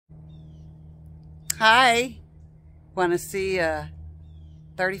Hi, want to see a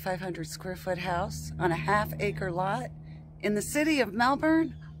 3,500 square foot house on a half-acre lot in the city of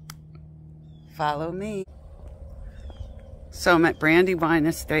Melbourne? Follow me. So I'm at Brandywine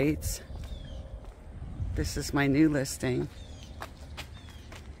Estates. This is my new listing.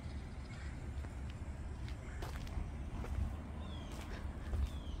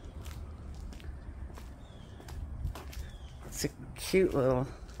 It's a cute little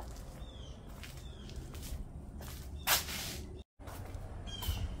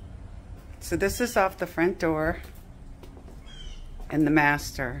So this is off the front door. In the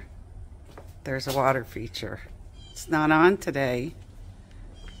master, there's a water feature. It's not on today.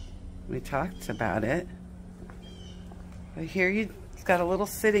 We talked about it. But here you've got a little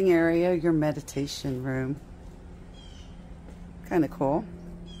sitting area, your meditation room. Kind of cool.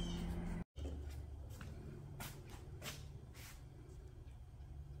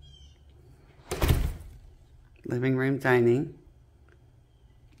 Living room, dining.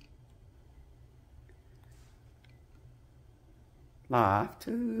 Loft.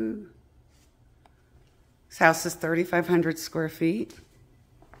 Ooh. This house is 3,500 square feet.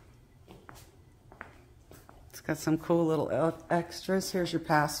 It's got some cool little extras. Here's your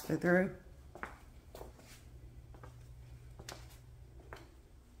pass-through.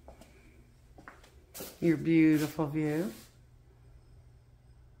 Your beautiful view.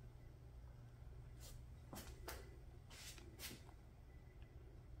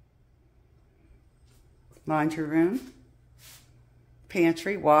 Laundry room.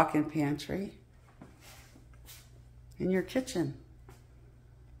 Pantry, walk-in pantry, and your kitchen.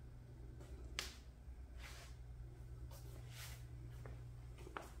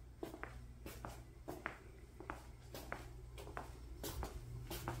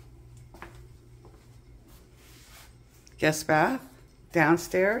 Guest bath,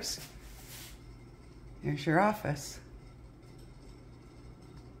 downstairs. There's your office.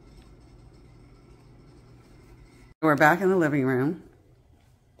 We're back in the living room.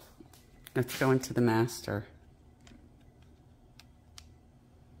 Let's go into the master.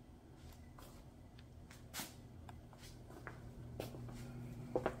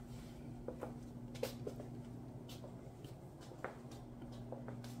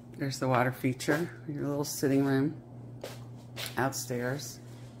 There's the water feature, your little sitting room, outside.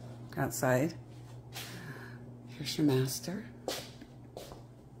 Here's your master.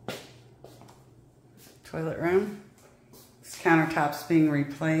 Toilet room. This countertop's being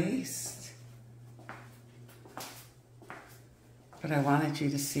replaced. But I wanted you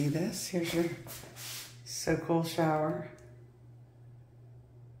to see this. Here's your so cool shower.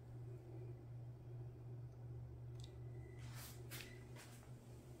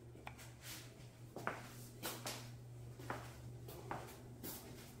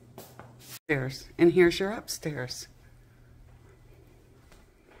 And here's your upstairs.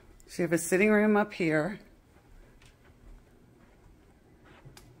 So you have a sitting room up here.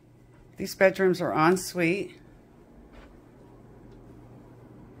 These bedrooms are en suite.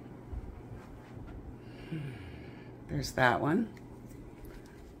 There's that one.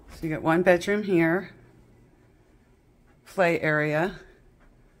 So you got one bedroom here, play area,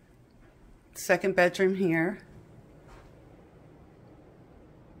 second bedroom here,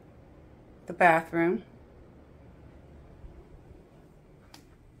 the bathroom,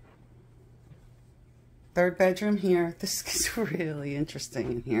 third bedroom here. This is really interesting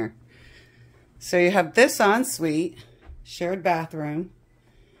in here. So you have this ensuite, shared bathroom,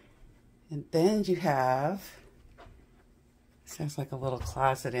 and then you have, sounds like a little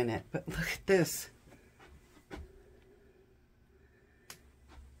closet in it, but look at this.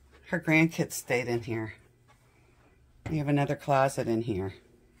 Her grandkids stayed in here. You have another closet in here.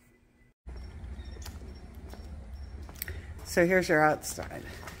 So here's your outside.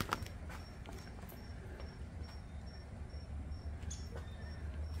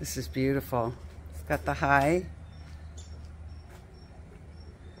 This is beautiful. It's got the high.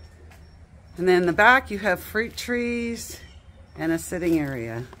 And then in the back you have fruit trees and a sitting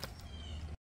area.